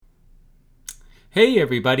Hey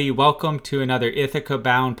everybody, welcome to another Ithaca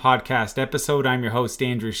Bound podcast episode. I'm your host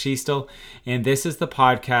Andrew Schiestel, and this is the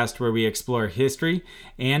podcast where we explore history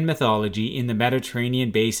and mythology in the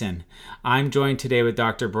Mediterranean basin. I'm joined today with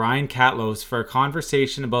Dr. Brian Catlos for a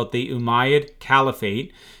conversation about the Umayyad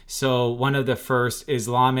Caliphate, so one of the first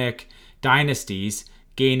Islamic dynasties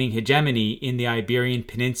gaining hegemony in the Iberian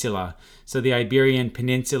Peninsula. So the Iberian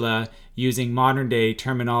Peninsula, using modern day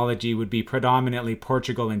terminology, would be predominantly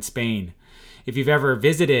Portugal and Spain. If you've ever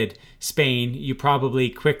visited Spain, you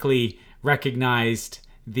probably quickly recognized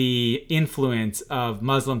the influence of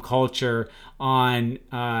Muslim culture on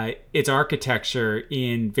its architecture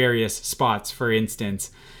in various spots. For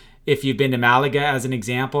instance, if you've been to Malaga, as an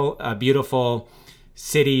example, a beautiful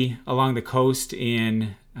city along the coast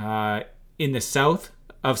in the south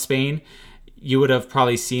of Spain, you would have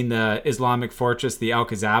probably seen the Islamic fortress, the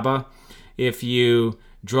Alcazaba. If you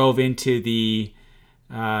drove into the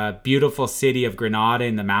beautiful city of Granada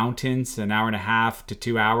in the mountains, an hour and a half to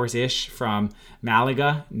 2 hours-ish from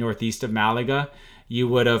Malaga, northeast of Malaga, you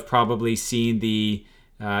would have probably seen the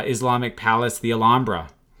Islamic palace, the Alhambra,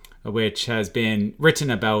 which has been written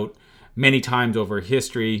about many times over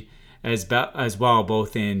history as well,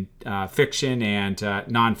 both in fiction and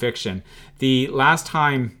nonfiction. The last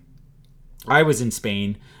time I was in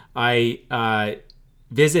Spain, I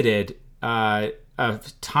visited a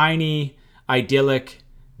tiny, idyllic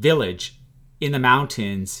village in the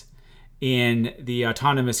mountains in the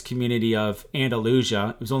autonomous community of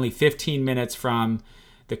Andalusia. It was only 15 minutes from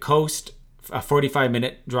the coast, a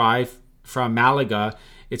 45-minute drive from Malaga.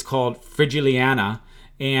 It's called Frigiliana,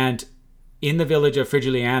 and in the village of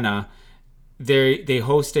Frigiliana, they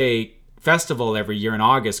host a festival every year in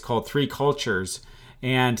August called Three Cultures,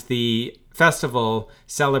 and the festival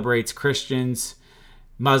celebrates Christians,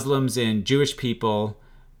 Muslims, and Jewish people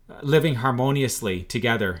living harmoniously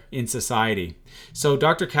together in society. So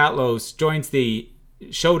Dr. Catlos joins the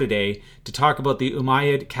show today to talk about the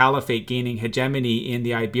Umayyad Caliphate gaining hegemony in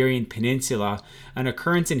the Iberian Peninsula, an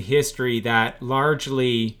occurrence in history that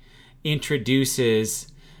largely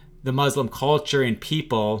introduces the Muslim culture and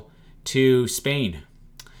people to Spain.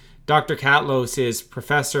 Dr. Catlos is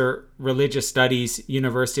Professor Religious Studies,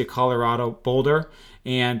 University of Colorado, Boulder,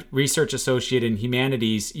 and Research Associate in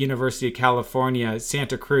Humanities, University of California,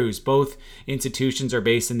 Santa Cruz. Both institutions are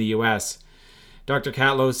based in the U.S. Dr.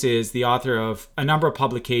 Catlos is the author of a number of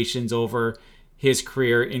publications over his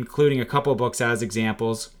career, including a couple of books as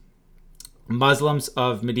examples. Muslims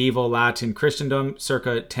of Medieval Latin Christendom,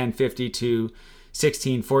 circa 1050 to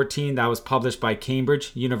 1614. That was published by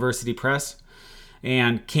Cambridge University Press.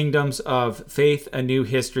 And Kingdoms of Faith, A New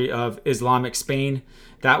History of Islamic Spain.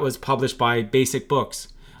 That was published by Basic Books.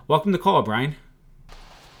 Welcome to the call, Brian.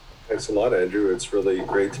 Thanks a lot, Andrew. It's really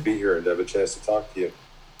great to be here and to have a chance to talk to you.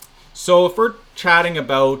 So if we're chatting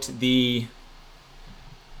about the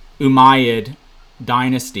Umayyad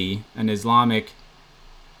dynasty, an Islamic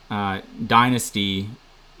dynasty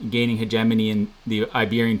gaining hegemony in the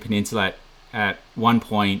Iberian Peninsula at one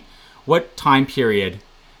point, what time period,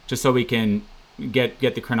 just so we can get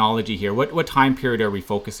the chronology here, what time period are we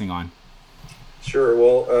focusing on? Sure.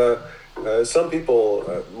 Well, some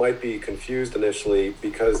people might be confused initially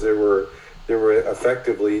because there were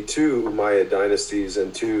effectively two Umayyad dynasties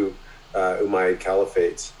and two Umayyad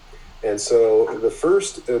caliphates. And so the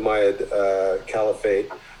first Umayyad caliphate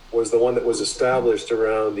was the one that was established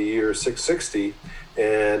around the year 660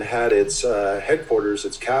 and had its headquarters,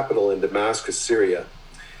 its capital in Damascus, Syria.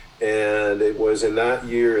 And it was in that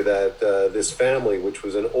year that this family, which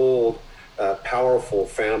was an old, powerful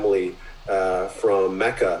family from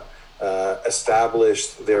Mecca,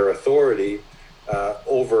 established their authority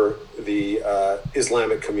over the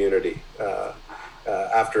Islamic community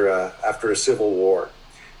after a civil war.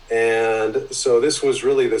 And so this was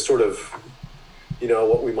really the sort of,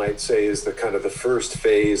 what we might say is the kind of the first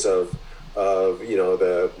phase of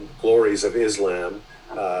the glories of Islam.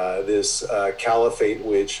 This caliphate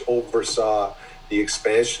which oversaw the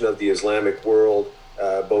expansion of the Islamic world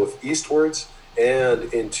both eastwards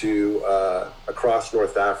and into across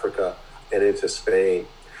North Africa and into Spain.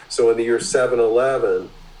 So in the year 711,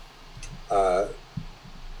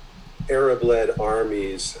 Arab-led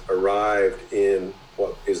armies arrived in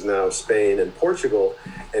what is now Spain and Portugal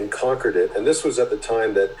and conquered it. And this was at the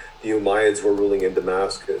time that the Umayyads were ruling in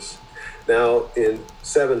Damascus. Now in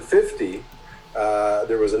 750,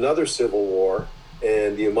 there was another civil war,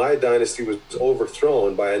 and the Umayyad dynasty was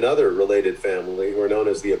overthrown by another related family who are known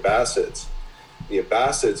as the Abbasids. The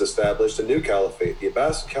Abbasids established a new caliphate, the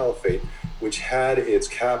Abbasid Caliphate, which had its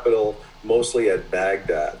capital mostly at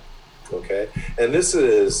Baghdad. Okay, and this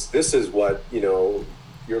is what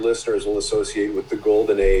your listeners will associate with the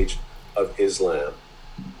golden age of Islam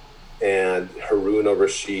and Harun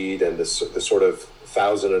al-Rashid and the sort of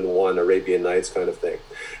 1001 Arabian Nights kind of thing.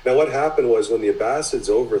 Now, what happened was when the Abbasids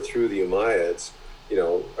overthrew the Umayyads,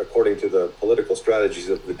 according to the political strategies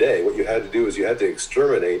of the day, what you had to do is you had to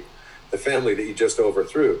exterminate the family that you just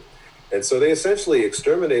overthrew. And so they essentially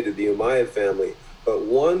exterminated the Umayyad family, but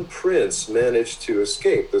one prince managed to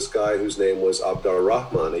escape, this guy whose name was Abd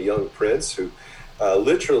ar-Rahman, a young prince who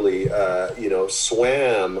literally,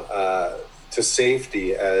 swam to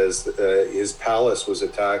safety as his palace was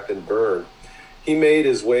attacked and burned. He made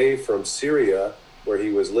his way from Syria, where he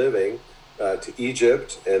was living, to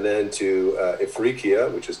Egypt, and then to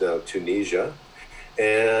Ifriqiya, which is now Tunisia,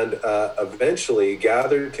 and eventually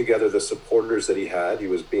gathered together the supporters that he had. He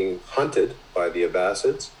was being hunted by the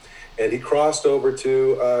Abbasids, and he crossed over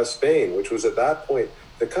to Spain, which was at that point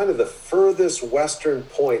the kind of the furthest western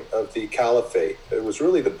point of the caliphate. It was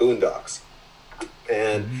really the boondocks.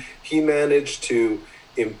 And he managed to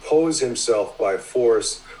impose himself by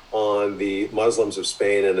force on the Muslims of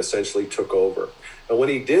Spain and essentially took over. And when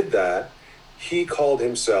he did that, he didn't call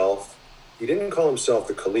himself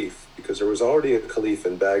the Caliph, because there was already a Caliph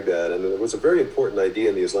in Baghdad, and there was a very important idea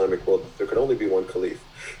in the Islamic world that there could only be one Caliph.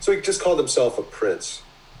 So he just called himself a prince,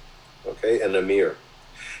 okay, an emir.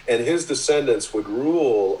 And his descendants would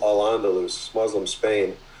rule Al-Andalus, Muslim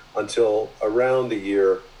Spain, until around the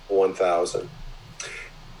year 1000.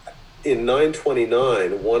 In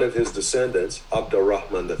 929, one of his descendants, Abd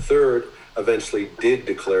ar-Rahman III, eventually did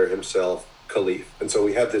declare himself Caliph. And so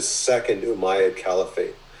we have this second Umayyad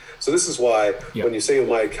Caliphate. So this is why when you say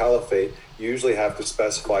Umayyad Caliphate, you usually have to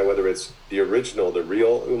specify whether it's the original, the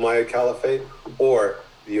real Umayyad Caliphate, or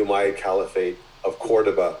the Umayyad Caliphate of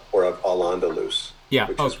Cordoba or of Al-Andalus. Yeah.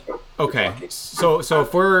 Okay. So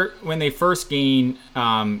if when they first gain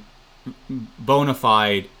bona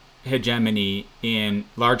fide hegemony in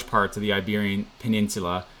large parts of the Iberian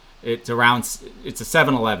Peninsula, it's a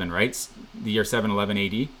 711, right? The year 711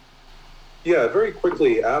 AD. Yeah, very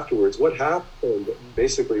quickly afterwards, what happened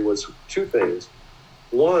basically was two things.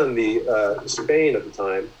 One, the Spain at the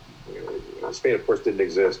time, Spain of course didn't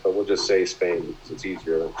exist, but we'll just say Spain because it's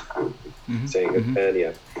easier than saying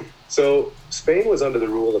Hispania. So Spain was under the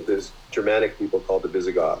rule of this Germanic people called the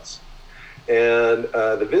Visigoths. And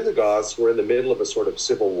the Visigoths were in the middle of a sort of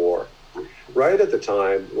civil war, right at the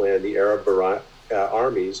time when the Arab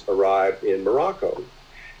armies arrived in Morocco.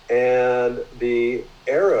 And the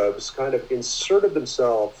Arabs kind of inserted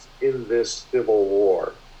themselves in this civil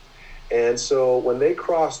war. And so when they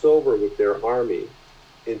crossed over with their army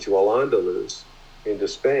into Al-Andalus, into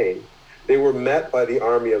Spain, they were met by the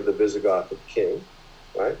army of the Visigothic king,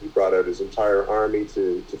 right? He brought out his entire army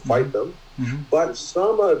to fight them. But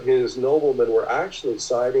some of his noblemen were actually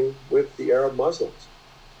siding with the Arab Muslims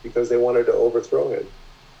because they wanted to overthrow him.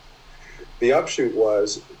 The upshot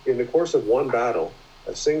was, in the course of one battle,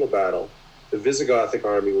 a single battle, the Visigothic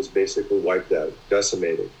army was basically wiped out,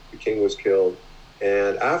 decimated. The king was killed.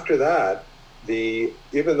 And after that,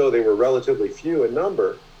 even though they were relatively few in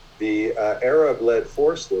number, the Arab-led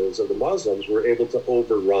forces of the Muslims were able to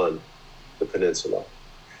overrun the peninsula.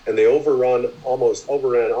 And they overran almost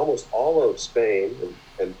all of Spain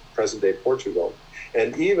and present-day Portugal,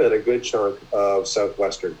 and even a good chunk of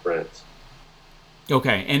southwestern France.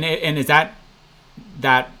 Okay, and is that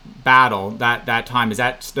battle, that time, does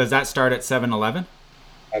that start at 711?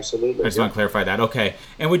 Absolutely. I just want to clarify that. Okay,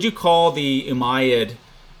 and would you call the Umayyad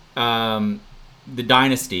the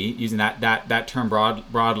dynasty, using that term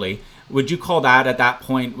broadly? Would you call that at that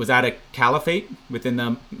point, was that a caliphate within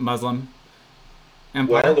the Muslim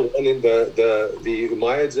empire? Well, the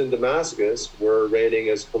Umayyads in Damascus were reigning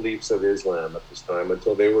as caliphs of Islam at this time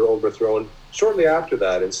until they were overthrown. Shortly after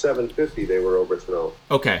that, in 750, they were overthrown.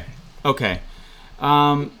 Okay.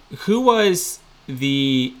 Who was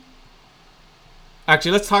the?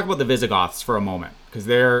 Actually, let's talk about the Visigoths for a moment, because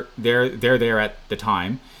they're there at the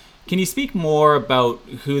time. Can you speak more about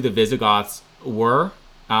who the Visigoths were,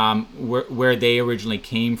 where they originally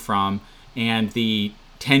came from, and the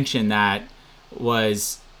tension that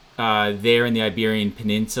was there in the Iberian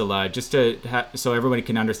Peninsula, just so everybody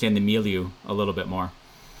can understand the milieu a little bit more?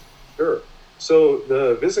 Sure. So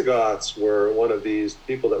the Visigoths were one of these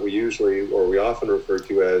people that we often refer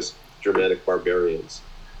to as Germanic barbarians.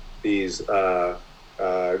 These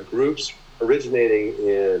groups originating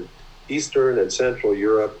in Eastern and Central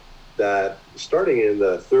Europe that, starting in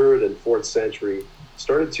the 3rd and 4th century,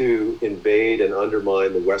 started to invade and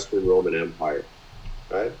undermine the Western Roman Empire,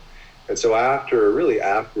 right? And so after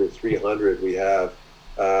 300, we have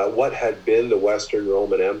what had been the Western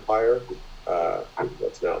Roman Empire,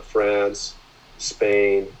 what's now France,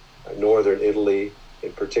 Spain, northern Italy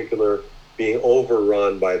in particular, being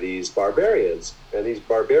overrun by these barbarians. And these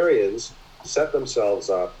barbarians set themselves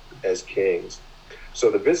up as kings. So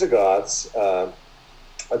the Visigoths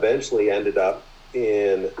eventually ended up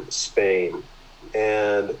in Spain,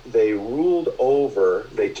 and they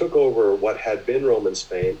took over what had been Roman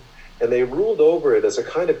Spain, and they ruled over it as a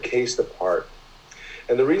kind of case apart.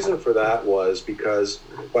 And the reason for that was because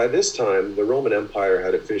by this time, the Roman Empire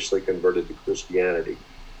had officially converted to Christianity,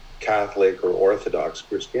 Catholic or Orthodox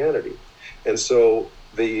Christianity. And so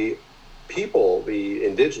the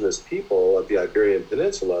indigenous people of the Iberian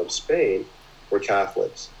Peninsula of Spain were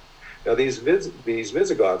Catholics. Now, these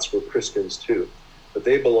Visigoths were Christians too, but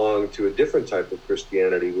they belonged to a different type of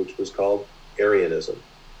Christianity, which was called Arianism.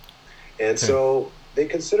 And so they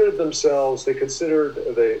considered the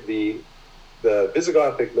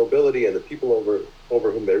Visigothic nobility and the people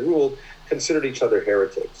over whom they ruled considered each other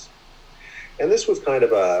heretics. And this was kind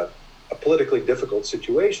of a politically difficult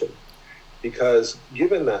situation, because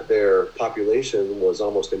given that their population was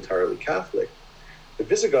almost entirely Catholic, the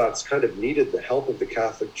Visigoths kind of needed the help of the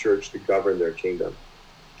Catholic Church to govern their kingdom.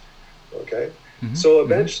 Okay? Mm-hmm. So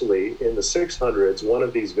eventually, in the 600s, one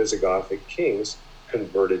of these Visigothic kings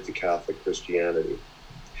converted to Catholic Christianity.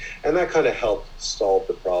 And that kind of helped solve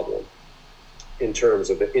the problem in terms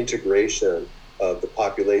of the integration of the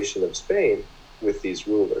population of Spain with these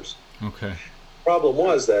rulers. Okay. The problem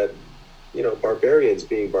was that, barbarians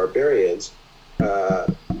being barbarians,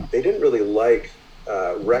 they didn't really like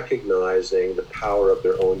recognizing the power of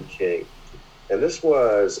their own king. And this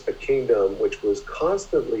was a kingdom which was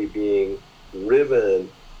constantly being riven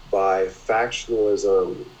by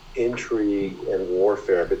factionalism, intrigue, and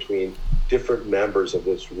warfare between different members of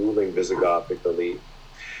this ruling Visigothic elite.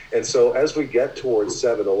 And so as we get towards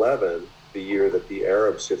 711, the year that the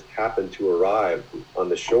Arabs just happened to arrive on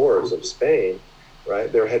the shores of Spain,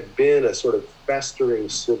 right, there had been a sort of festering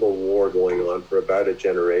civil war going on for about a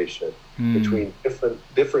generation between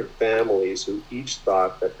different families who each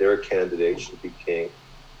thought that their candidate should be king.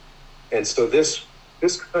 And so this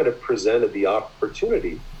kind of presented the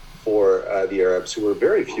opportunity for the Arabs, who were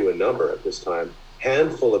very few in number at this time,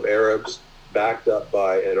 handful of Arabs backed up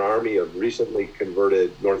by an army of recently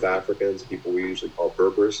converted North Africans, people we usually call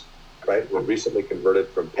Berbers, right, who were recently converted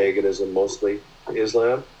from paganism mostly to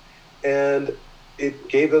Islam. And it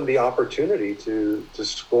gave them the opportunity to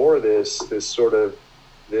score this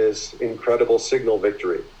incredible signal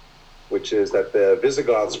victory, which is that the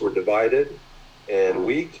Visigoths were divided and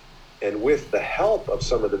weak, and with the help of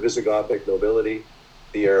some of the Visigothic nobility,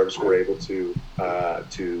 the Arabs were able to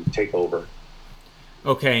take over.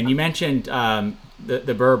 Okay, and you mentioned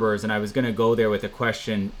the Berbers, and I was going to go there with a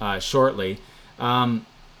question shortly. Can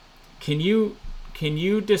you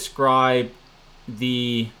describe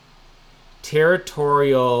the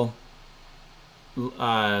territorial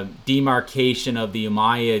demarcation of the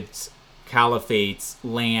Umayyads Caliphate's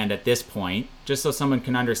land at this point, just so someone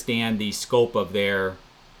can understand the scope of their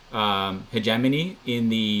hegemony in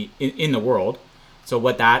the world? So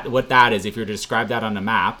what that is, if you were to describe that on a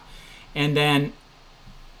map, and then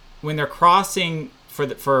when they're crossing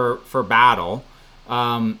for battle,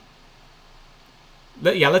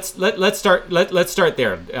 let's start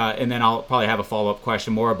there, and then I'll probably have a follow-up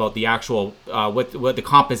question more about the actual what the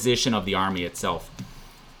composition of the army itself.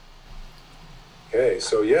 Okay,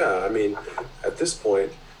 so at this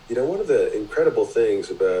point, one of the incredible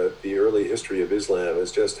things about the early history of Islam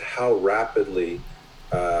is just how rapidly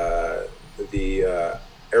the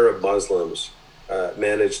Arab Muslims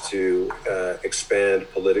managed to expand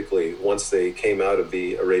politically once they came out of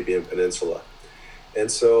the Arabian Peninsula.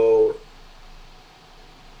 And so,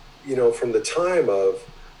 from the time of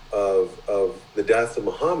the death of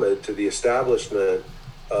Muhammad to the establishment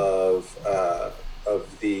of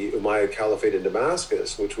the Umayyad Caliphate in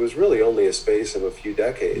Damascus, which was really only a space of a few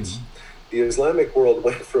decades, the Islamic world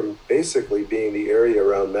went from basically being the area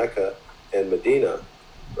around Mecca and Medina,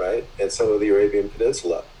 right, and some of the Arabian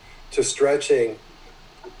Peninsula, to stretching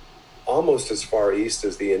almost as far east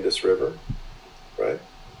as the Indus River, right,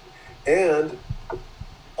 and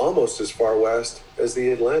almost as far west as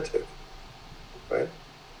the Atlantic, right?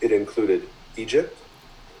 It included Egypt.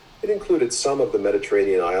 It included some of the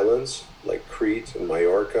Mediterranean islands like Crete and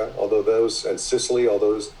Majorca, and Sicily,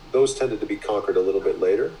 although those tended to be conquered a little bit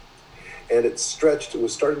later. And it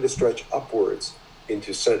was starting to stretch upwards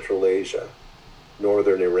into Central Asia,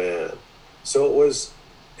 northern Iran. So it was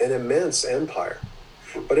an immense empire.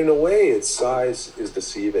 But in a way, its size is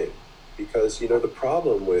deceiving, because, the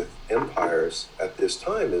problem with empires at this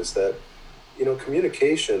time is that,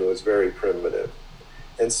 communication was very primitive.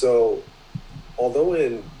 And so, although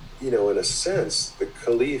in in a sense, the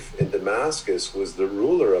caliph in Damascus was the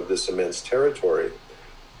ruler of this immense territory.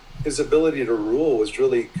 His ability to rule was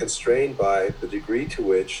really constrained by the degree to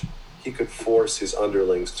which he could force his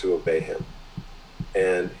underlings to obey him.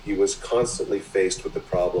 And he was constantly faced with the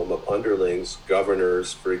problem of underlings,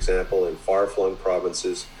 governors, for example, in far-flung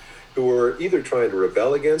provinces, who were either trying to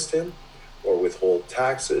rebel against him or withhold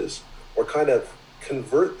taxes or kind of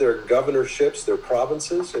convert their governorships, their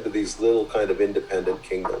provinces, into these little kind of independent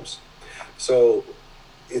kingdoms. So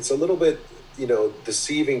it's a little bit,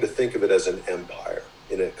 deceiving to think of it as an empire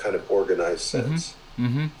in a kind of organized sense.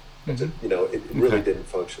 Mm-hmm. Mm-hmm. It really didn't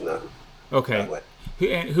function that way.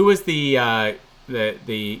 Who was the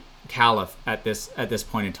caliph at this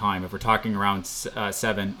point in time, if we're talking around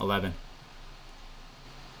 711?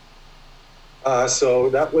 So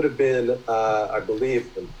that would have been, I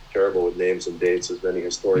believe, I'm terrible with names and dates, as many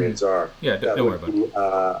historians are. Yeah, don't worry about it.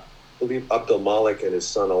 I believe Abdul Malik and his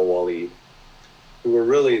son Al-Walid, who were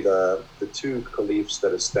really the two caliphs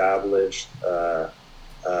that established the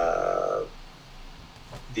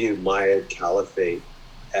Umayyad Caliphate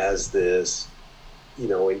as this,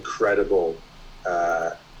 incredible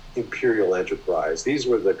imperial enterprise. These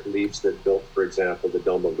were the caliphs that built, for example, the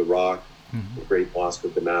Dome of the Rock, the Great Mosque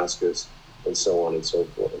of Damascus, and so on and so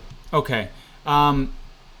forth. Okay.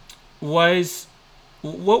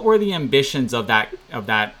 What were the ambitions of the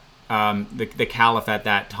caliph at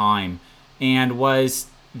that time, and was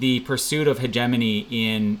the pursuit of hegemony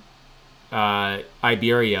in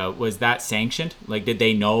Iberia, was that sanctioned? Like, did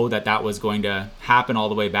they know that was going to happen all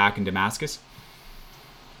the way back in Damascus?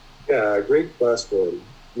 Yeah, great question.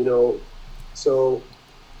 So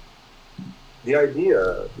the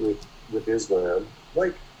idea with Islam,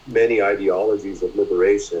 like many ideologies of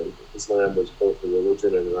liberation, Islam was both a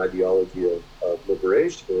religion and an ideology of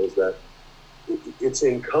liberation, is that it's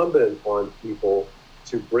incumbent on people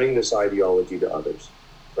to bring this ideology to others,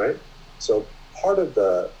 right? So part of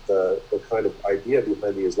the kind of idea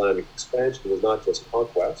behind the Islamic expansion was not just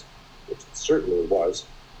conquest, which certainly was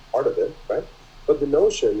part of it, right? But the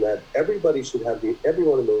notion that everyone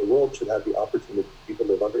in the world should have the opportunity to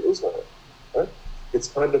live under Islam, right? It's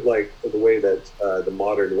kind of like the way that the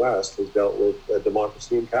modern West has dealt with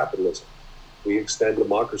democracy and capitalism. We extend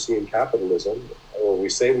democracy and capitalism, or we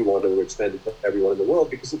say we want to extend it to everyone in the world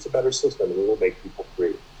because it's a better system and it will make people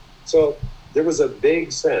free. So there was a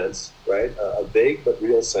vague sense, right, a vague but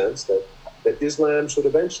real sense that Islam should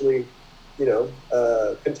eventually,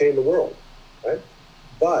 contain the world, right?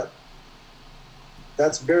 But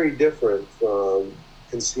that's very different from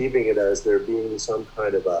conceiving it as there being some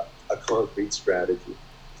kind of a concrete strategy.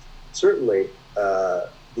 Certainly, the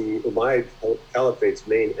Umayyad Caliphate's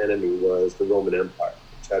main enemy was the Roman Empire,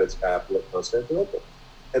 which had its capital at Constantinople.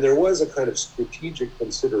 And there was a kind of strategic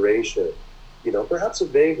consideration, perhaps a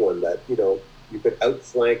vague one, that, you could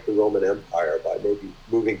outflank the Roman Empire by maybe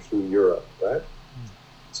moving through Europe, right?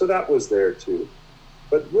 So that was there too.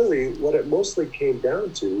 But really, what it mostly came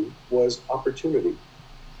down to was opportunity.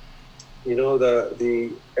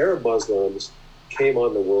 The Arab Muslims came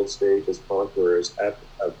on the world stage as conquerors at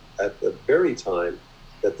the very time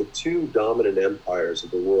that the two dominant empires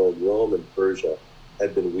of the world, Rome and Persia,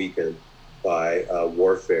 had been weakened by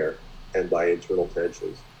warfare and by internal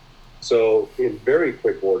tensions. So in very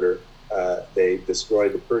quick order, they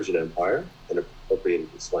destroyed the Persian Empire and appropriated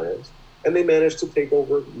its lands, and they managed to take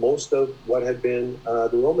over most of what had been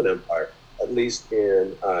the Roman Empire, at least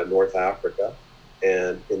in North Africa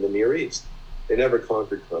and in the Near East. They never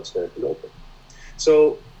conquered Constantinople.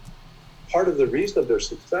 So part of the reason of their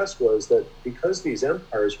success was that because these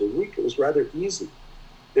empires were weak, it was rather easy.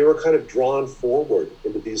 They were kind of drawn forward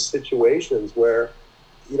into these situations where,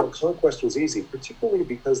 conquest was easy, particularly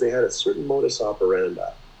because they had a certain modus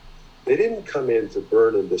operandi. They didn't come in to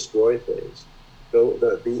burn and destroy things.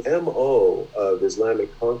 The MO of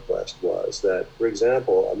Islamic conquest was that, for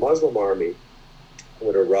example, a Muslim army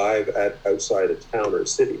would arrive outside a town or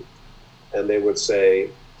city, and they would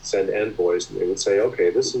send envoys, and they would say, okay,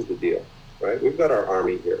 this is the deal, right? We've got our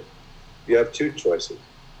army here. You have two choices.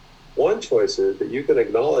 One choice is that you can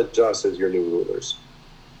acknowledge us as your new rulers.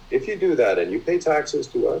 If you do that and you pay taxes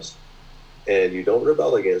to us and you don't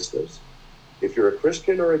rebel against us, if you're a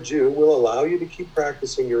Christian or a Jew, we'll allow you to keep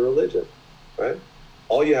practicing your religion, right?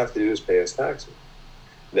 All you have to do is pay us taxes.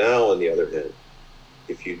 Now, on the other hand,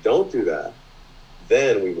 if you don't do that,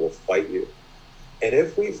 then we will fight you. And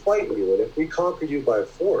if we fight you and if we conquer you by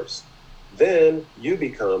force, then you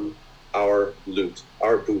become our loot,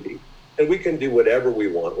 our booty. And we can do whatever we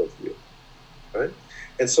want with you, right?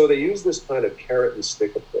 And so they use this kind of carrot and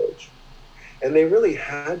stick approach. And they really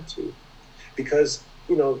had to, because,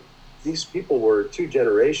 these people were two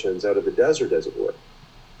generations out of the desert, as it were.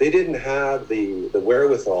 They didn't have the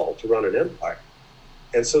wherewithal to run an empire.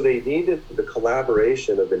 And so they needed the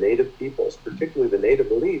collaboration of the native peoples, particularly the native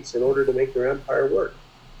elites, in order to make their empire work.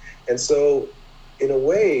 And so, in a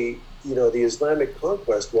way, the Islamic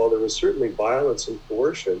conquest, while there was certainly violence and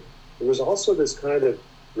coercion, there was also this kind of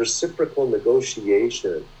reciprocal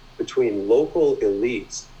negotiation between local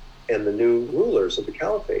elites and the new rulers of the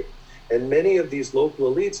caliphate. And many of these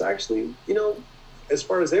local elites actually, as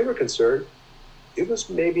far as they were concerned, it was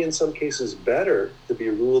maybe in some cases better to be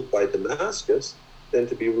ruled by Damascus than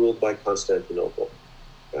to be ruled by Constantinople.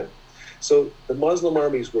 Right? So the Muslim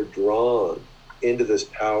armies were drawn into this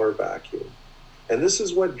power vacuum. And this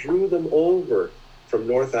is what drew them over from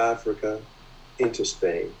North Africa into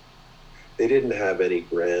Spain. They didn't have any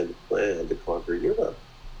grand plan to conquer Europe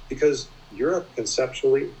because Europe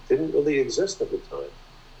conceptually didn't really exist at the time.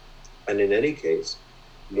 And in any case,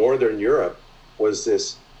 Northern Europe was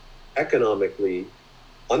this economically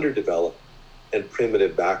underdeveloped and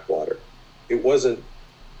primitive backwater. It wasn't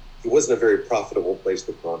a very profitable place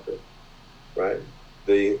to conquer, right?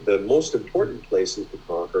 The most important places to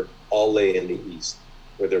conquer all lay in the East,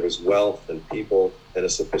 where there was wealth and people and a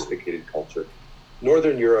sophisticated culture.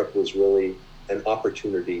 Northern Europe was really an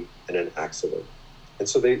opportunity and an accident. And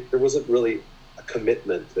so there wasn't really a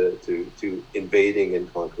commitment to invading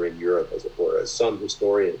and conquering Europe, as it were, as some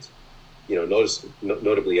historians,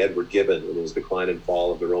 notably Edward Gibbon in his Decline and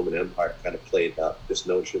Fall of the Roman Empire kind of played up this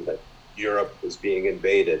notion that Europe was being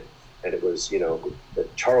invaded, and it was,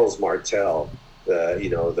 Charles Martel,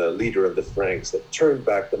 the leader of the Franks, that turned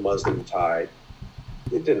back the Muslim tide.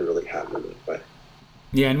 It didn't really happen that way.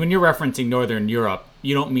 Yeah, and when you're referencing Northern Europe,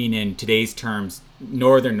 you don't mean in today's terms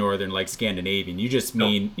northern like Scandinavian. You just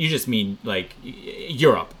mean like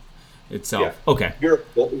Europe itself. Yeah. Okay.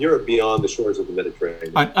 Europe beyond the shores of the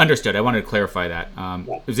Mediterranean. Understood. I wanted to clarify that.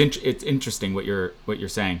 It's interesting what you're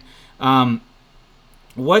saying.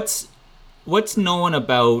 What's known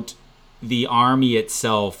about the army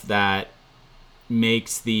itself that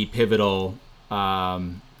makes the pivotal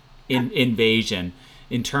invasion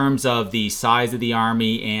in terms of the size of the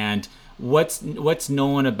army, and what's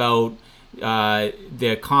known about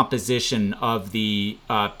the composition of the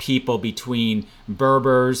people between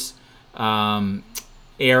Berbers,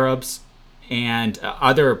 Arabs, and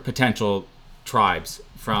other potential tribes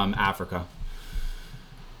from Africa?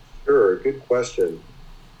 Sure, good question.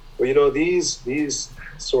 Well, these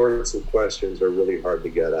sorts of questions are really hard to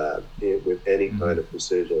get at with any kind of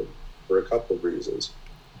precision for a couple of reasons.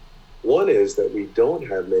 One is that we don't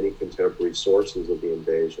have many contemporary sources of the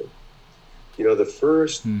invasion. The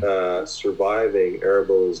first surviving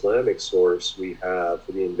Arabo-Islamic source we have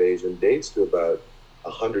for the invasion dates to about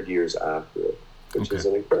 100 years after it, which is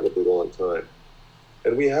an incredibly long time.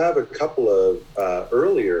 And we have a couple of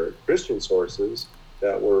earlier Christian sources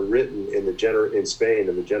that were written in Spain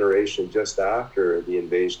in the generation just after the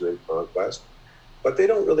invasion and conquest, but they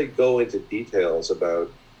don't really go into details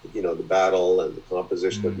about the battle and the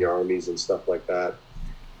composition of the armies and stuff like that.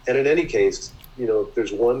 And in any case, if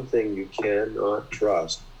there's one thing you cannot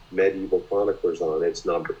trust medieval chroniclers on, it's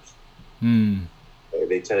numbers.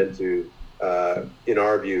 They tend to, in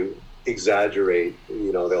our view, exaggerate.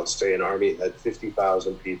 They'll say an army had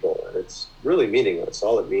 50,000 people, and it's really meaningless.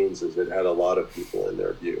 All it means is it had a lot of people in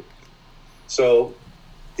their view. So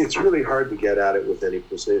it's really hard to get at it with any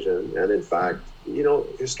precision. And in fact,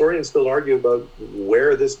 historians still argue about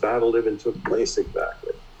where this battle even took place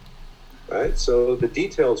exactly, right? So the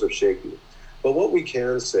details are shaky. But what we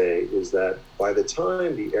can say is that by the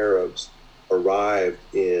time the Arabs arrived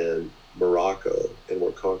in Morocco and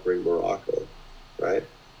were conquering Morocco, right,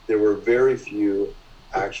 there were very few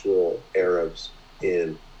actual Arabs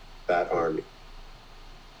in that army.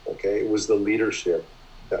 Okay, it was the leadership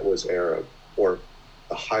that was Arab, or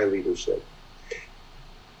the high leadership.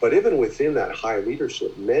 But even within that high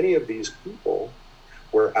leadership, many of these people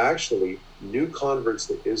were actually new converts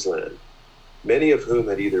to Islam, many of whom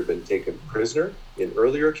had either been taken prisoner in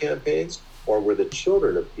earlier campaigns or were the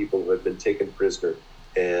children of people who had been taken prisoner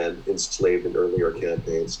and enslaved in earlier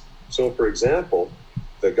campaigns. So, for example,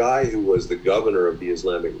 the guy who was the governor of the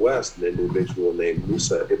Islamic West, an individual named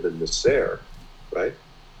Musa ibn Nasser, right?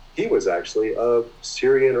 He was actually of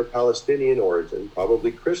Syrian or Palestinian origin,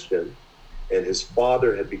 probably Christian, and his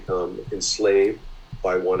father had become enslaved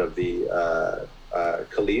by one of the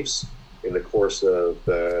caliphs in the course of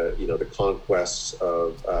the conquests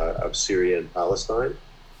of Syria and Palestine,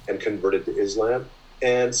 and converted to Islam.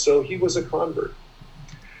 And so he was a convert.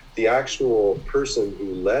 The actual person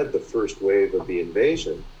who led the first wave of the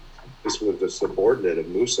invasion, this was the subordinate of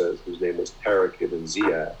Musa, whose name was Tariq ibn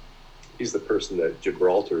Ziyad. He's the person that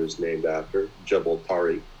Gibraltar is named after. Jabal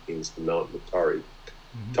Tariq means the mountain of Tariq.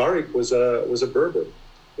 Mm-hmm. Tariq was a Berber,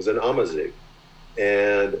 was an Amazigh,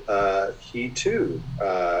 and he too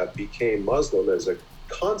became Muslim as a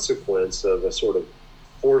consequence of a sort of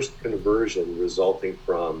forced conversion resulting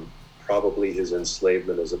from probably his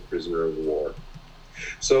enslavement as a prisoner of war.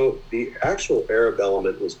 So the actual Arab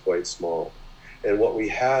element was quite small. And what we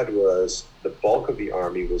had was the bulk of the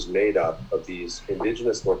army was made up of these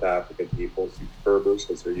indigenous North African peoples, these Berbers,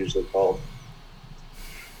 as they're usually called,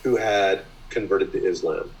 who had converted to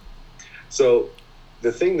Islam. So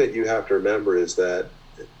the thing that you have to remember is that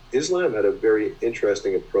Islam had a very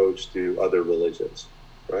interesting approach to other religions,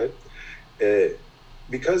 right?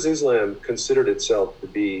 Because Islam considered itself to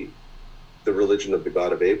be the religion of the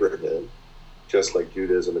God of Abraham, just like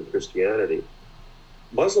Judaism and Christianity,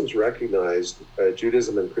 Muslims recognized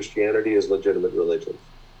Judaism and Christianity as legitimate religions.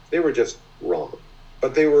 They were just wrong,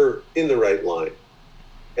 but they were in the right line,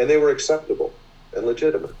 and they were acceptable and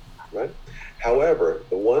legitimate, right? However,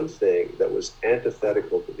 the one thing that was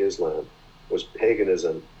antithetical to Islam was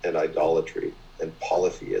paganism and idolatry and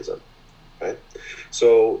polytheism, right?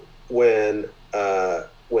 So when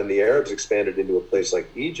the Arabs expanded into a place like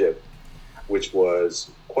Egypt, which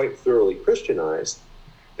was quite thoroughly Christianized,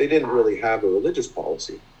 they didn't really have a religious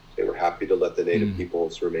policy. They were happy to let the native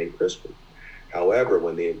peoples remain Christian. However,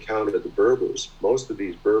 when they encountered the Berbers, most of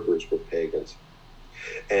these Berbers were pagans.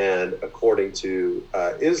 And according to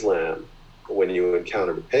Islam, when you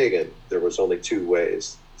encountered a pagan, there was only two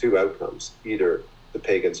outcomes. Either the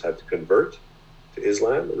pagans had to convert to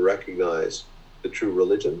Islam and recognize the true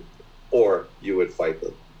religion, or you would fight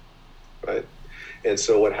them, right? And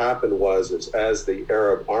so what happened was, as the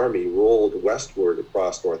Arab army rolled westward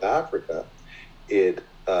across North Africa, it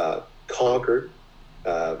conquered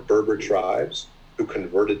Berber tribes who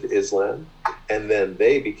converted to Islam, and then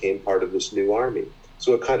they became part of this new army.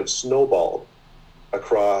 So it kind of snowballed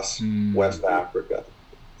across West Africa.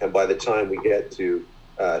 And by the time we get to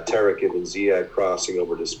Tariq ibn Ziyad crossing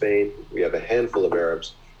over to Spain, we have a handful of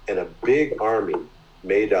Arabs and a big army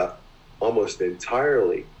made up almost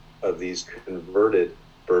entirely of these converted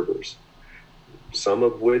Berbers, some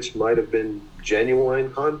of which might have been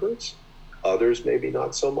genuine converts, others maybe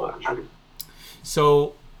not so much.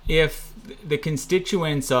 So if the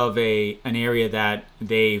constituents of an area that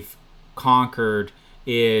they've conquered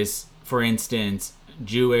is, for instance,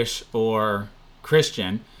 Jewish or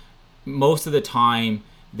Christian, most of the time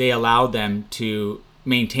they allowed them to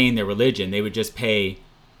maintain their religion. They would just pay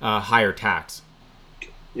higher tax.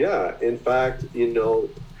 Yeah, in fact,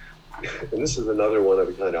 and this is another one of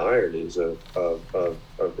the kind of ironies of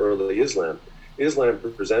early Islam. Islam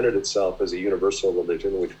presented itself as a universal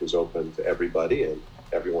religion, which was open to everybody, and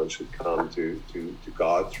everyone should come to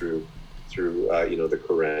God through the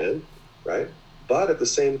Quran, right? But at the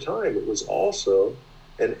same time, it was also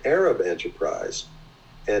an Arab enterprise,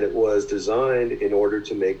 and it was designed in order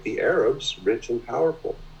to make the Arabs rich and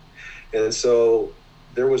powerful. And so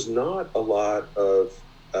there was not a lot of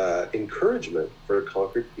encouragement for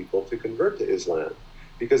conquered people to convert to Islam,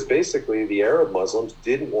 because basically the Arab Muslims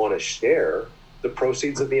didn't want to share the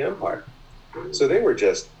proceeds of the empire. So they were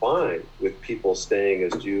just fine with people staying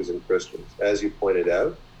as Jews and Christians. As you pointed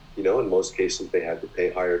out, in most cases they had to pay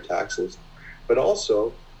higher taxes, but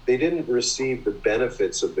also they didn't receive the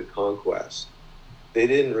benefits of the conquest. They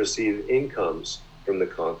didn't receive incomes from the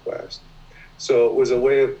conquest. So it was a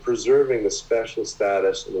way of preserving the special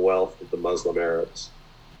status and wealth of the Muslim Arabs.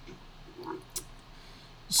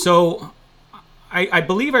 So, I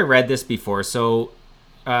believe I read this before. So,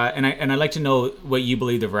 and I'd like to know what you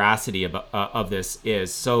believe the veracity of this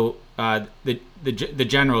is. So, the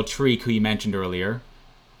general Tariq, who you mentioned earlier,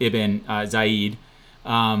 Ibn Ziyad,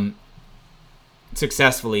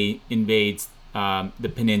 successfully invades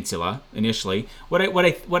the peninsula initially. What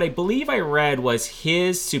I believe I read was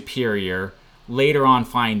his superior later on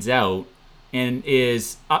finds out and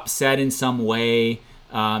is upset in some way.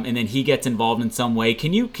 And then he gets involved in some way.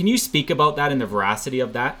 Can you speak about that and the veracity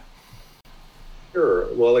of that?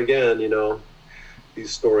 Sure. Well, again,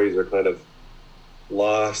 these stories are kind of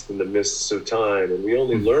lost in the mists of time, and we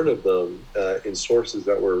only learn of them in sources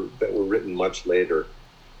that were written much later.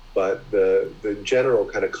 But the general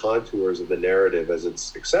kind of contours of the narrative, as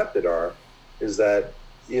it's accepted, is that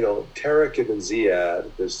Tariq ibn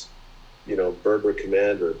Ziyad, this Berber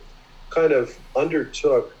commander, kind of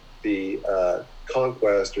undertook the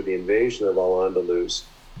conquest or the invasion of Al-Andalus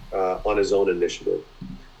on his own initiative.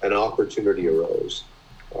 An opportunity arose.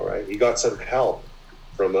 All right, he got some help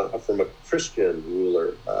from a Christian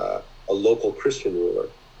ruler, a local Christian ruler,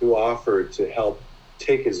 who offered to help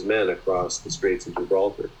take his men across the Straits of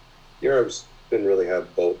Gibraltar. The Arabs didn't really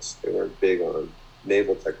have boats. They weren't big on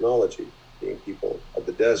naval technology, being people of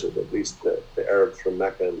the desert, at least the Arabs from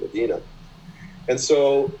Mecca and Medina. And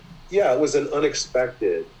so, yeah, it was an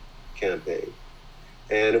unexpected campaign.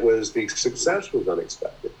 And the success was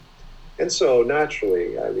unexpected. And so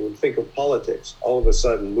naturally, I mean, think of politics. All of a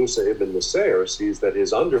sudden, Musa ibn Nusayr sees that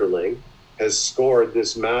his underling has scored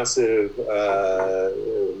this massive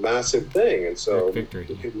thing. And so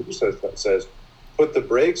Musa says, put the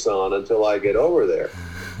brakes on until I get over there.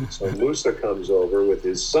 So Musa comes over with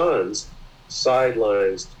his sons,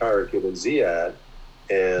 sidelines Tariq ibn Ziyad,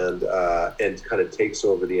 and kind of takes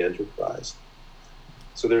over the enterprise.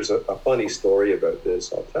 So there's a funny story about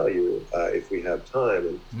this, I'll tell you, if we have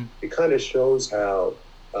time. And it kind of shows how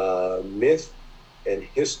myth and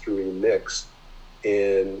history mix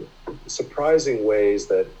in surprising ways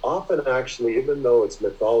that often actually, even though it's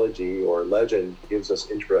mythology or legend, gives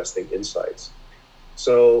us interesting insights.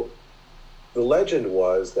 So the legend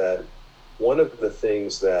was that one of the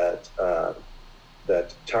things that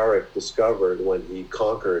Tariq discovered when he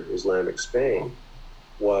conquered Islamic Spain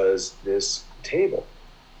was this table,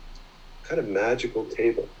 kind of magical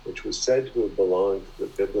table, which was said to have belonged to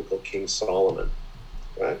the biblical King Solomon,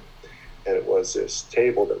 right? And it was this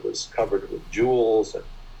table that was covered with jewels and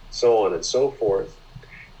so on and so forth.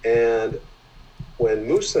 And when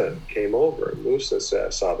Musa came over, Musa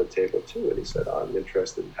saw the table too, and he said, I'm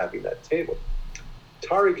interested in having that table.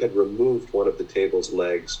 Tariq had removed one of the table's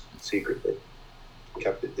legs secretly,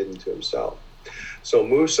 kept it hidden to himself. So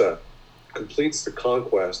Musa completes the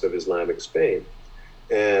conquest of Islamic Spain.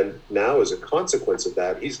 And now, as a consequence of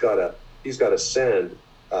that, he's got to send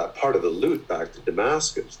part of the loot back to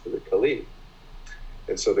Damascus, to the Caliph.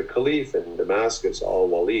 And so the Caliph in Damascus,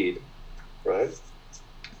 Al-Walid, right,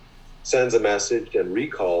 sends a message and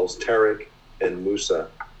recalls Tariq and Musa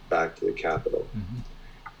back to the capital.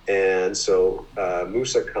 And so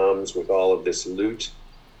Musa comes with all of this loot,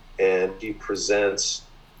 and he presents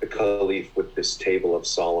the Caliph with this table of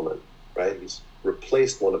Solomon, right? He's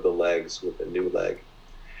replaced one of the legs with a new leg.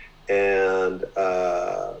 And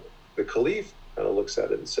the Caliph kind of looks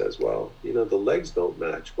at it and says, well, you know, the legs don't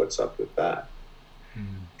match. What's up with that?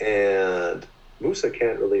 And Musa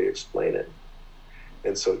can't really explain it.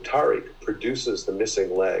 And so Tariq produces the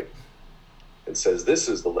missing leg and says, this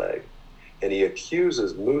is the leg. And he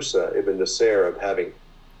accuses Musa ibn Nusayr of having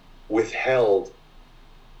withheld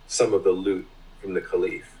some of the loot from the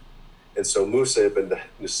Caliph. And so Musa ibn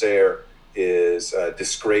Nusayr is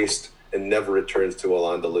disgraced and never returns to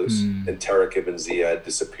Al-Andalus, and Tariq ibn Ziyad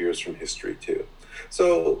disappears from history too.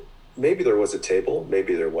 So maybe there was a table,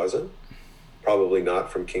 maybe there wasn't, probably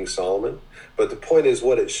not from King Solomon. But the point is,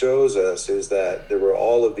 what it shows us is that there were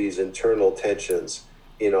all of these internal tensions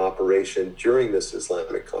in operation during this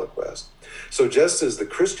Islamic conquest. So just as the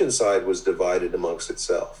Christian side was divided amongst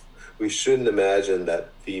itself, we shouldn't imagine that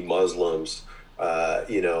the Muslims,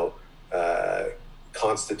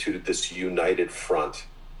 constituted this united front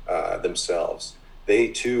themselves. They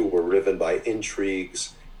too were riven by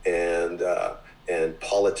intrigues and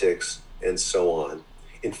politics and so on.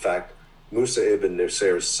 In fact, Musa ibn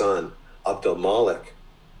Nusayr's son, Abd al-Malik,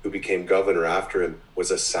 who became governor after him, was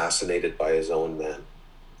assassinated by his own men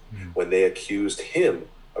when they accused him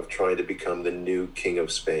of trying to become the new king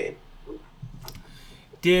of Spain.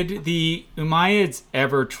 Did the Umayyads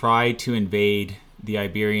ever try to invade the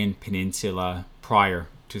Iberian Peninsula prior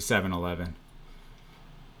to 711?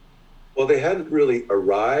 Well, they hadn't really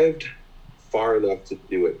arrived far enough to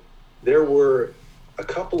do it. There were a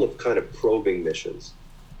couple of kind of probing missions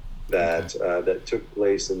that took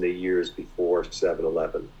place in the years before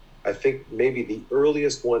 711. I think maybe the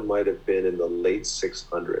earliest one might have been in the late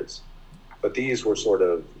 600s. But these were sort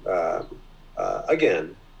of,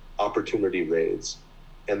 again, opportunity raids.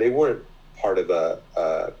 And they weren't part of a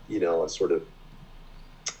sort of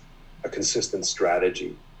a consistent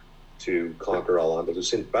strategy to conquer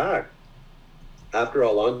Al-Andalus. In fact, after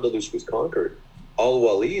Al-Andalus was conquered,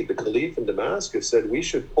 Al-Walid, the Caliph in Damascus, said we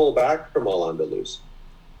should pull back from Al-Andalus.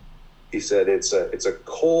 He said it's a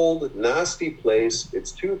cold, nasty place.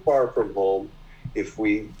 It's too far from home. If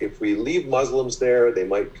we leave Muslims there, they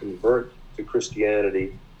might convert to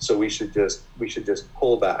Christianity. So we should just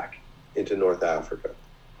pull back into North Africa.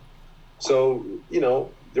 So,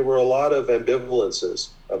 there were a lot of ambivalences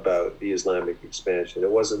about the Islamic expansion.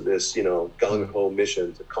 It wasn't this, gung-ho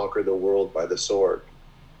mission to conquer the world by the sword.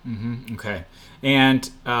 Mm-hmm. Okay.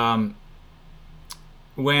 And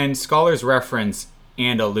when scholars reference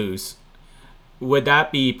Andalus, would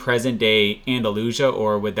that be present-day Andalusia,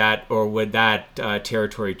 or would that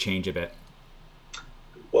territory change a bit?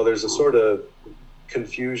 Well, there's a sort of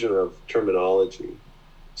confusion of terminology.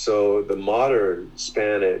 So the modern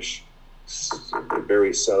Spanish,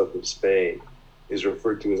 very south of Spain, is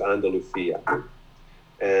referred to as Andalusia.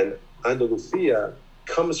 And Andalusia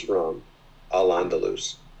comes from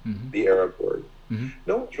Al-Andalus, the Arab word.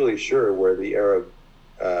 No one's really sure where the Arab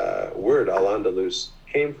word Al-Andalus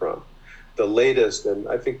came from. The latest and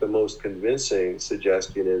I think the most convincing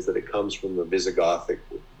suggestion is that it comes from the Visigothic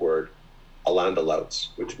word Al-Andalus,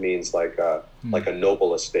 which means like a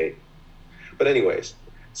noble estate. But anyways,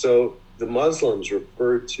 so the Muslims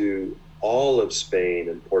referred to all of Spain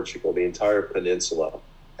and Portugal, the entire peninsula,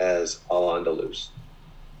 as Al-Andalus,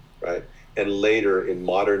 right? And later in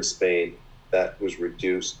modern Spain, that was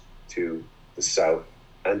reduced to the south,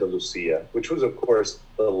 Andalusia, which was, of course,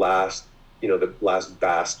 the last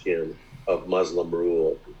bastion of Muslim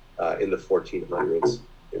rule in the 1400s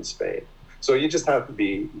in Spain. So you just have to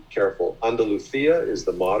be careful. Andalusia is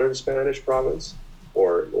the modern Spanish province,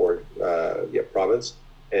 province,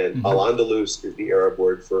 and Al-Andalus is the Arab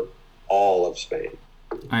word for all of Spain.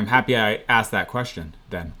 I'm happy I asked that question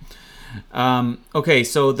then. Okay,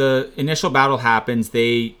 so the initial battle happens.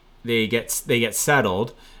 They get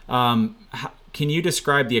settled. Can you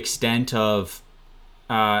describe the extent of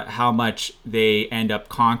how much they end up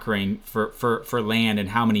conquering for land and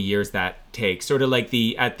how many years that takes? Sort of like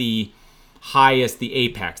at the highest, the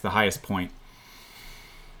apex, the highest point.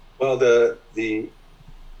 Well, the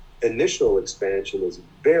initial expansion is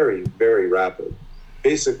very, very rapid.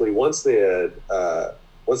 Basically, once they had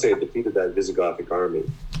defeated that Visigothic army,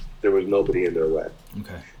 there was nobody in their way.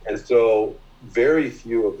 Okay. And so very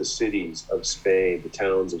few of the cities of Spain, the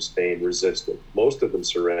towns of Spain, resisted. Most of them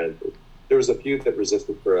surrendered. There was a few that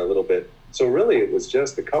resisted for a little bit. So really, it was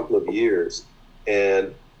just a couple of years,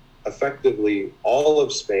 and effectively all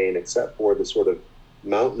of Spain, except for the sort of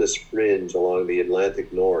mountainous fringe along the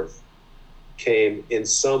Atlantic north, came in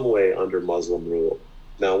some way under Muslim rule.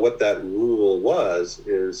 Now, what that rule was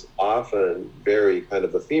is often very kind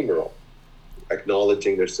of ephemeral,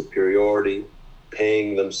 acknowledging their superiority,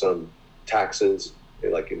 paying them some taxes,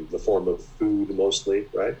 like in the form of food mostly,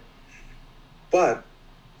 right? But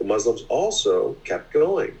the Muslims also kept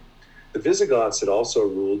going. The Visigoths had also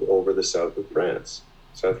ruled over the south of France,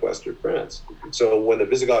 southwestern France. So when the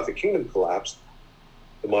Visigothic kingdom collapsed,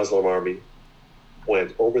 the Muslim army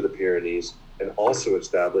went over the Pyrenees and also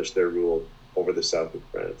established their rule over the south of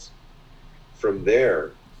France. From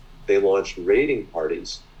there, they launched raiding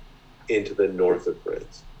parties into the north of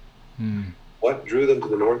France. What drew them to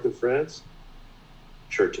the north of France?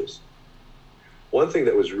 Churches. One thing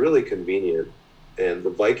that was really convenient, and the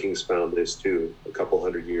Vikings found this too a couple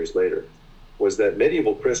hundred years later, was that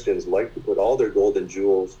medieval Christians liked to put all their gold and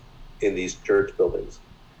jewels in these church buildings.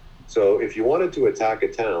 So if you wanted to attack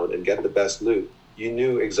a town and get the best loot, you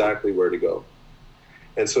knew exactly where to go.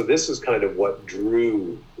 And so this is kind of what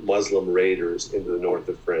drew Muslim raiders into the north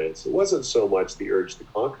of France. It wasn't so much the urge to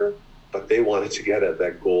conquer, but they wanted to get at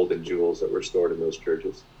that gold and jewels that were stored in those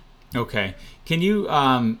churches. Okay. Can you,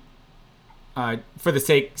 for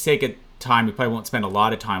the sake of time, we probably won't spend a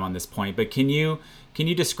lot of time on this point, but can you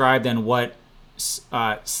describe then what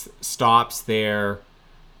stops their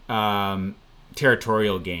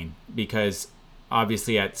territorial gain? Because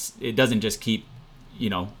obviously it doesn't just keep,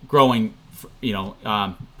 growing,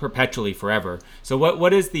 perpetually forever. So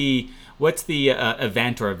what's the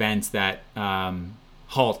event or events that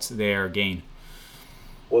halt their gain?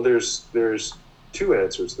 Well, there's two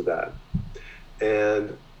answers to that,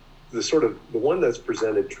 and the one that's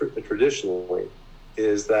presented traditionally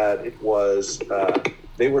is that it was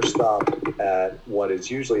they were stopped at what is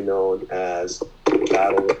usually known as the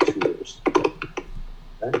Battle of Tours.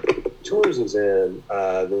 Okay? Tours is in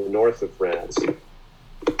the north of France,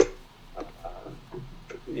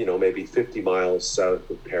 maybe 50 miles south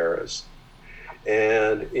of Paris.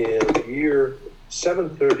 And in the year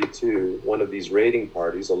 732, one of these raiding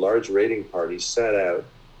parties, a large raiding party, set out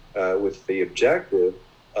with the objective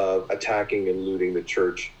of attacking and looting the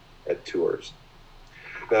church at Tours.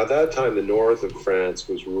 Now, at that time, the north of France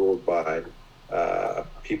was ruled by a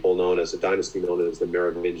dynasty known as the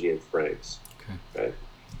Merovingian Franks. Okay. Right?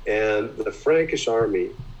 And the Frankish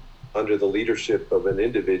army, under the leadership of an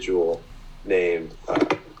individual named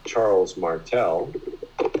Charles Martel,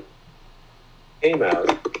 came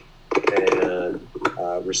out and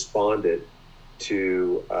responded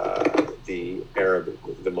to the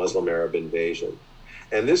Muslim Arab invasion.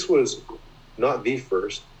 And this was not the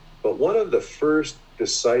first, but one of the first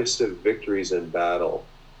decisive victories in battle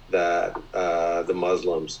that the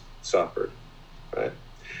Muslims suffered, right?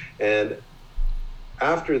 And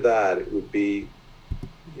after that, it would be,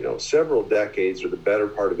 several decades or the better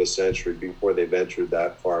part of a century before they ventured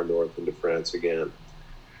that far north into France again.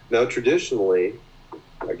 Now, traditionally,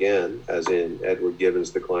 again, as in Edward Gibbon's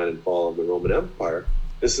Decline and Fall of the Roman Empire,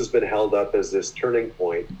 this has been held up as this turning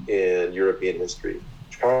point in European history.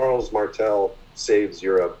 Charles Martel saves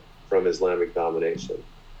Europe from Islamic domination.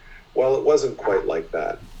 Well, it wasn't quite like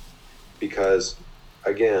that because,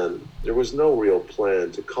 again, there was no real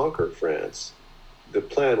plan to conquer France. The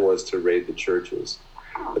plan was to raid the churches.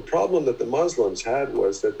 The problem that the Muslims had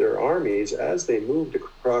was that their armies, as they moved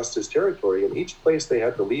across this territory, in each place they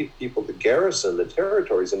had to leave people to garrison the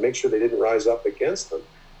territories and make sure they didn't rise up against them.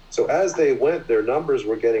 So as they went, their numbers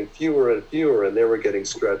were getting fewer and fewer, and they were getting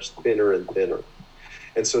stretched thinner and thinner.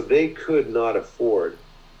 And so they could not afford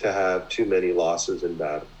to have too many losses in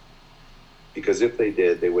battle, because if they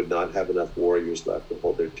did, they would not have enough warriors left to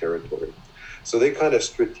hold their territory. So they kind of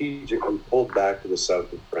strategically pulled back to the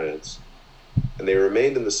south of France. And they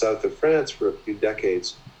remained in the south of France for a few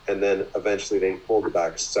decades, and then eventually they pulled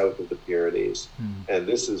back south of the Pyrenees. And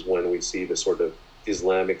this is when we see the sort of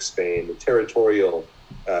Islamic Spain, the territorial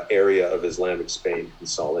area of Islamic Spain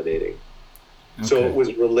consolidating. Okay. So it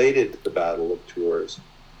was related to the Battle of Tours,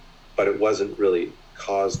 but it wasn't really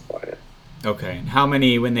caused by it. Okay. And how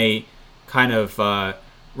many, when they kind of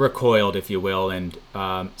recoiled, if you will, and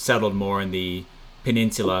settled more in the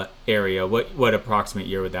peninsula area, what approximate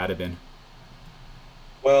year would that have been?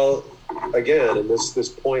 Well, again, and this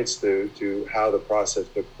points to how the process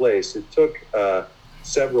took place. It took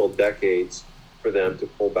several decades for them to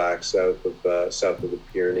pull back south of the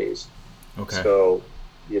Pyrenees. Okay. So,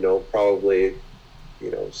 probably,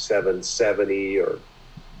 770 or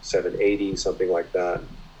 780, something like that.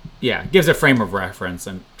 Yeah, gives a frame of reference.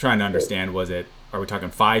 I'm trying to understand. Are we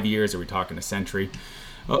talking 5 years? Are we talking a century?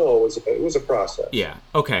 Oh, it was a process. Yeah.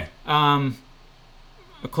 Okay. A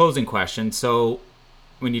closing question. So,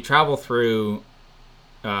 when you travel through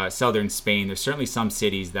southern Spain, there's certainly some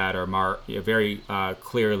cities that are very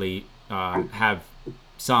clearly have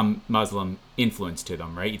some Muslim influence to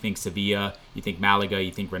them, right? You think Sevilla, you think Malaga,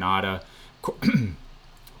 you think Granada,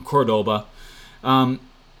 Cordoba.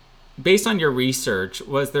 Based on your research,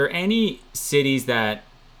 was there any cities that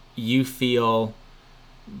you feel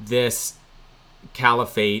this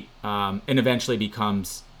caliphate and eventually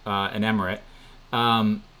becomes an emirate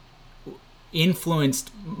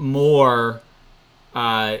influenced more,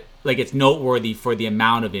 like it's noteworthy for the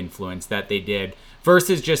amount of influence that they did,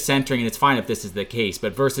 versus just centering, and it's fine if this is the case,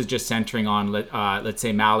 but versus just centering on, let's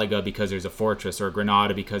say Malaga because there's a fortress, or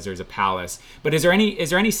Granada because there's a palace. But is there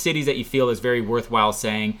any cities that you feel is very worthwhile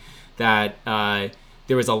saying that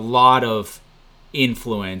there was a lot of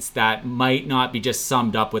influence that might not be just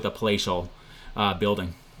summed up with a palatial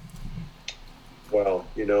building? Well,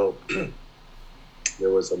 there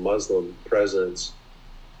was a Muslim presence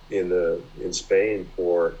in Spain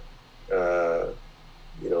for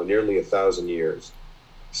nearly 1,000 years.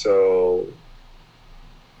 So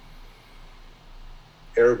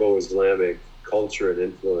Arabo-Islamic culture and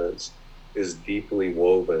influence is deeply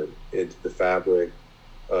woven into the fabric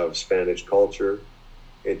of Spanish culture,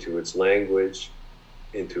 into its language,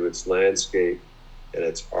 into its landscape, and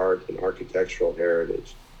its art and architectural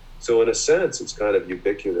heritage. So in a sense, it's kind of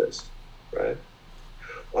ubiquitous, right?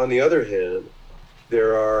 On the other hand,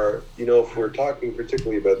 there are, if we're talking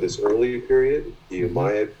particularly about this early period, the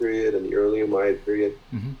Umayyad period and the early Umayyad period,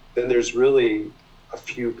 then there's really a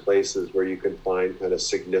few places where you can find kind of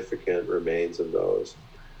significant remains of those.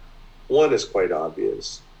 One is quite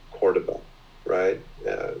obvious, Cordoba, right?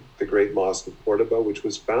 The great mosque of Cordoba, which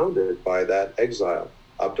was founded by that exile,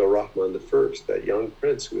 Abdurrahman I, that young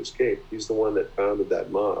prince who escaped. He's the one that founded that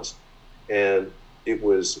mosque. And it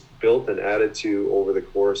was built and added to over the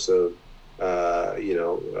course of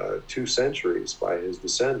 2 centuries by his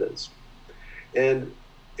descendants. And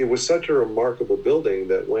it was such a remarkable building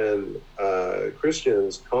that when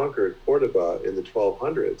Christians conquered Cordoba in the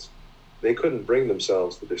 1200s, they couldn't bring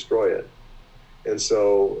themselves to destroy it. And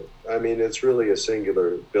so, it's really a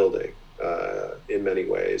singular building in many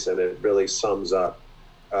ways, and it really sums up,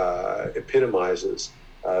 epitomizes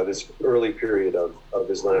this early period of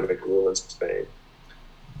Islamic rule in Spain.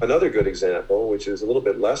 Another good example, which is a little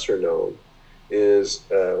bit lesser known, is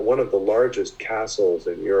one of the largest castles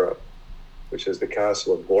in Europe, which is the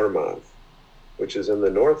Castle of Gormaz, which is in the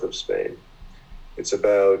north of Spain. It's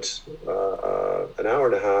about an hour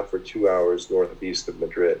and a half or 2 hours northeast of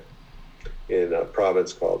Madrid in a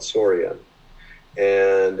province called Soria.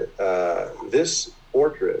 And this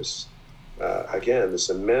fortress, again, this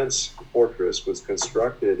immense fortress was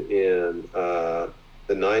constructed in the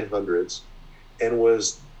 900s and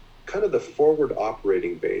was kind of the forward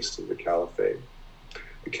operating base of the caliphate.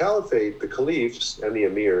 The caliphate, the caliphs and the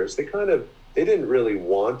emirs, they kind of they didn't really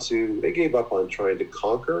want to, they gave up on trying to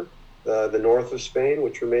conquer the north of Spain,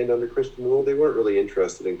 which remained under Christian rule. They weren't really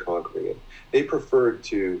interested in conquering it. They preferred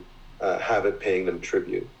to have it paying them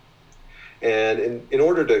tribute. And in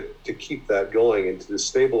order to keep that going and to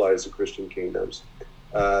stabilize the Christian kingdoms,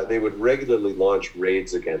 they would regularly launch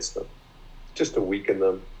raids against them, just to weaken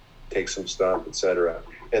them, take some stuff, etc.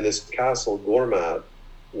 And this castle Gormaz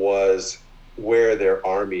was where their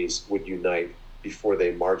armies would unite before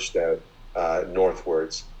they marched out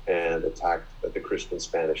northwards and attacked the Christian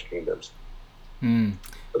Spanish kingdoms.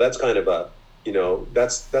 But that's kind of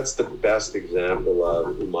that's the best example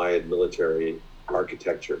of Umayyad military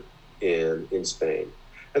architecture in Spain.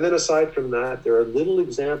 And then aside from that, there are little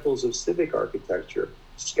examples of civic architecture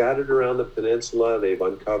scattered around the peninsula. They've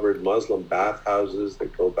uncovered Muslim bathhouses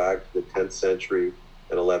that go back to the 10th century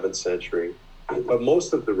and 11th century. But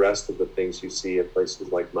most of the rest of the things you see at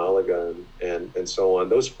places like Malaga and so on,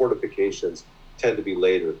 those fortifications tend to be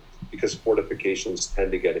later because fortifications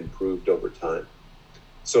tend to get improved over time.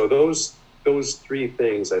 So those three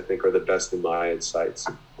things, I think, are the best Umayyad sites: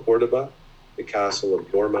 Cordoba, the castle of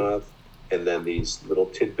Gormaz, and then these little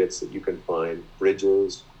tidbits that you can find,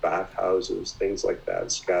 bridges, bathhouses, things like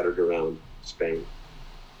that, scattered around Spain.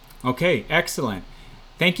 Okay, excellent.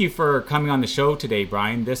 Thank you for coming on the show today,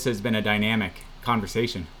 Brian. This has been a dynamic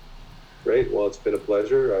conversation. Great. Well, it's been a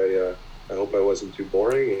pleasure. I hope I wasn't too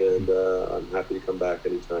boring, and I'm happy to come back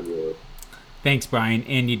anytime you want. Thanks, Brian,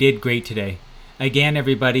 and you did great today. Again,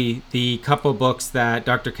 everybody, the couple books that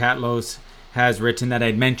Dr. Catlos has written that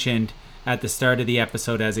I'd mentioned at the start of the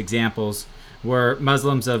episode as examples were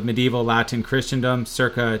Muslims of Medieval Latin Christendom,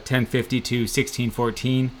 circa 1050 to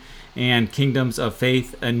 1614, and Kingdoms of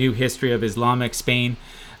Faith, A New History of Islamic Spain.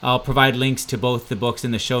 I'll provide links to both the books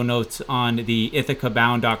in the show notes on the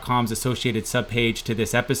ithacabound.com's associated subpage to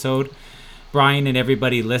this episode. Brian and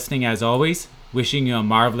everybody listening, as always, wishing you a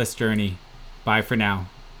marvelous journey. Bye for now.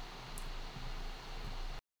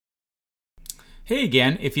 Hey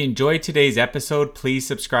again, if you enjoyed today's episode, please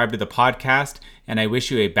subscribe to the podcast, and I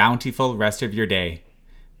wish you a bountiful rest of your day.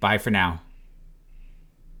 Bye for now.